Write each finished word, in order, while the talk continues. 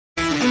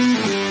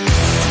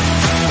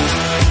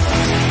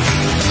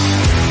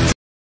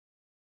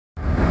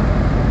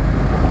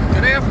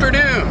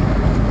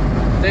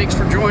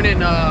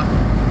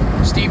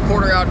joining Steve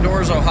Porter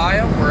Outdoors,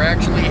 Ohio. We're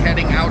actually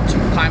heading out to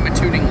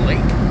Pymatuning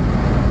Lake.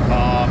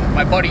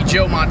 My buddy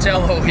Joe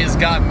Montello has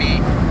got me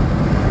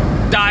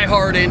die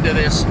hard into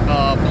this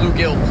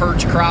bluegill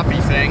perch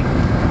crappie thing.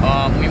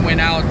 We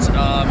went out,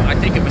 I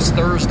think it was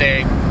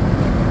Thursday.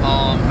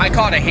 I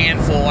caught a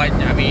handful,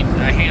 I mean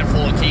a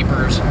handful of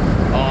keepers.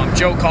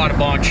 Joe caught a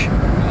bunch,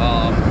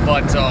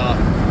 but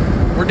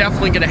we're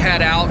definitely going to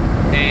head out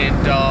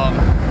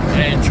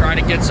and try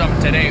to get some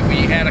today.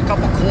 We had a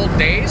couple cold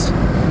days,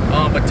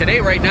 but today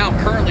right now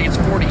currently it's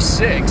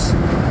 46,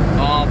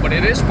 but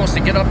it is supposed to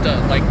get up to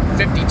like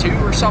 52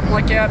 or something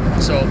like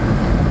that, so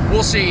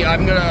we'll see.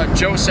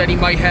 Joe said he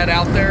might head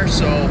out there,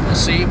 so we'll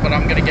see, but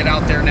I'm gonna get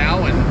out there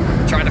now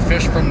and try to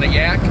fish from the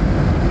yak.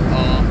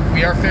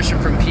 We are fishing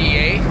from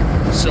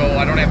PA, so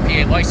I don't have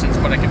PA license,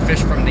 but I can fish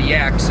from the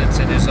yak since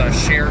it is a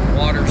shared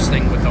waters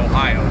thing with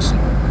Ohio. So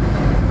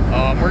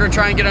we're gonna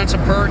try and get on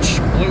some perch,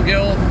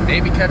 bluegill,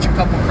 maybe catch a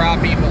couple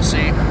crappie. We'll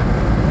see.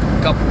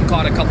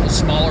 Caught a couple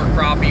smaller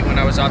crappie when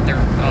I was out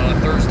there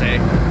Thursday,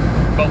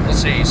 but we'll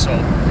see. So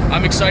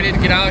I'm excited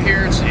to get out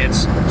here.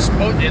 It's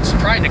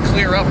trying to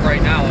clear up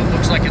right now. It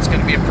looks like it's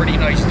going to be a pretty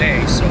nice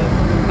day, so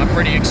I'm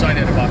pretty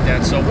excited about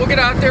that. So we'll get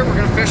out there. We're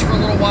going to fish for a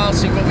little while,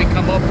 see what we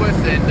come up with,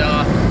 and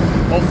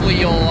hopefully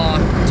you'll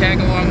tag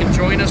along and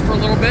join us for a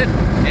little bit,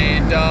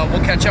 and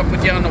we'll catch up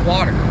with you on the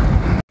water.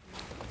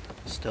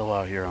 Still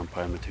out here on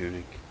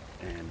Pymatuning,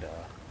 and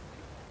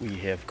we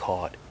have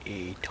caught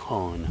a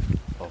ton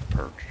of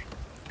perch.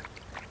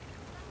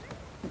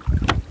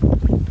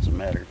 As a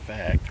matter of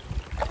fact,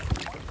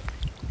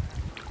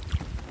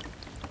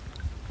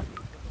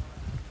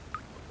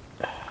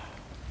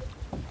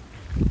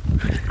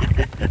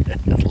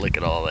 look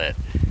at all that.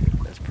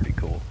 That's pretty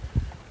cool.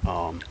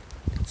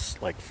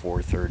 It's like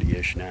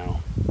 4:30ish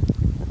now.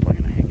 We're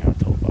probably gonna hang out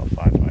till about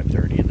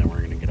 5:30, and then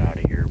we're gonna get out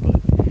of here. But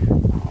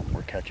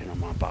we're catching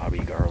them on bobby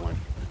garland.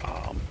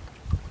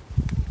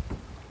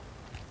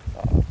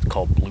 It's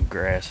called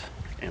bluegrass,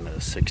 and a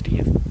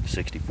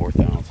 64th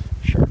ounce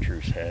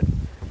chartreuse head.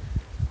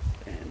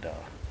 And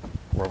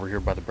we're over here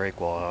by the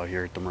break wall out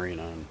here at the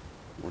marina, and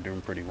we're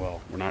doing pretty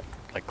well. We're not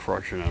like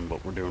crushing them,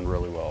 but we're doing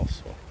really well.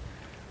 So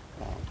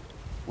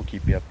we'll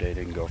keep you updated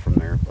and go from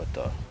there, but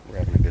we're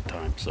having a good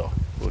time, so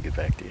we'll get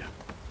back to you.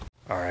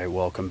 All right,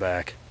 welcome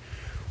back.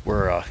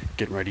 We're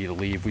getting ready to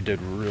leave. We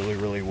did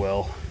really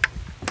well.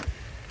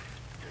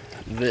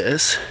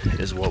 This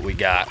is what we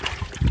got.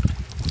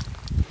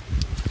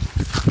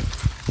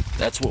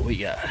 That's what we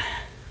got.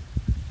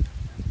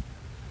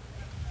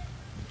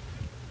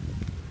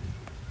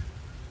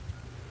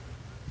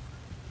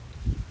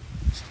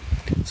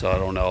 So I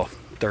don't know,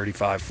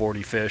 35,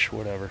 40 fish,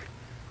 whatever.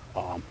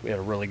 We had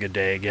a really good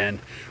day again.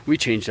 We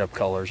changed up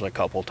colors a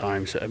couple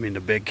times. I mean, the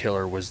big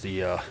killer was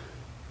the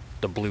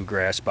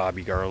bluegrass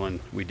bobby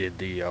garland. We did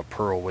the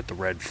pearl with the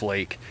red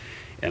flake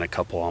and a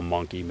couple on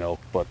monkey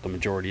milk, but the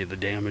majority of the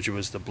damage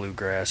was the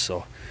bluegrass.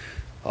 So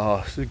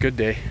it's a good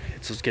day.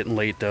 It's just getting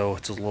late though.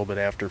 It's a little bit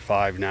after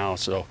 5 now,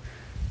 so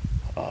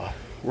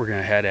we're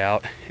gonna head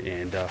out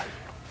and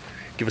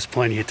give us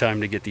plenty of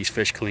time to get these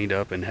fish cleaned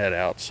up and head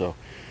out. So,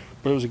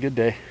 but it was a good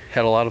day.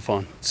 Had a lot of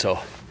fun. So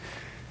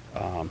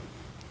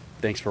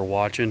thanks for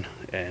watching,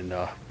 and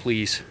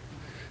please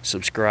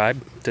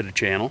subscribe to the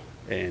channel.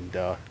 And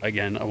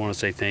again, I want to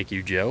say thank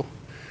you, Joe,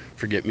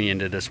 for getting me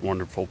into this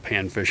wonderful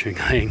pan fishing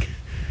thing.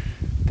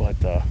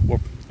 But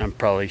I'll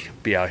probably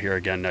be out here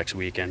again next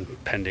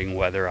weekend, pending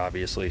weather,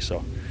 obviously.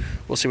 So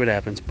we'll see what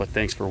happens. But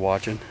thanks for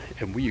watching,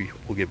 and we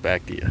will get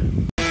back to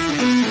you.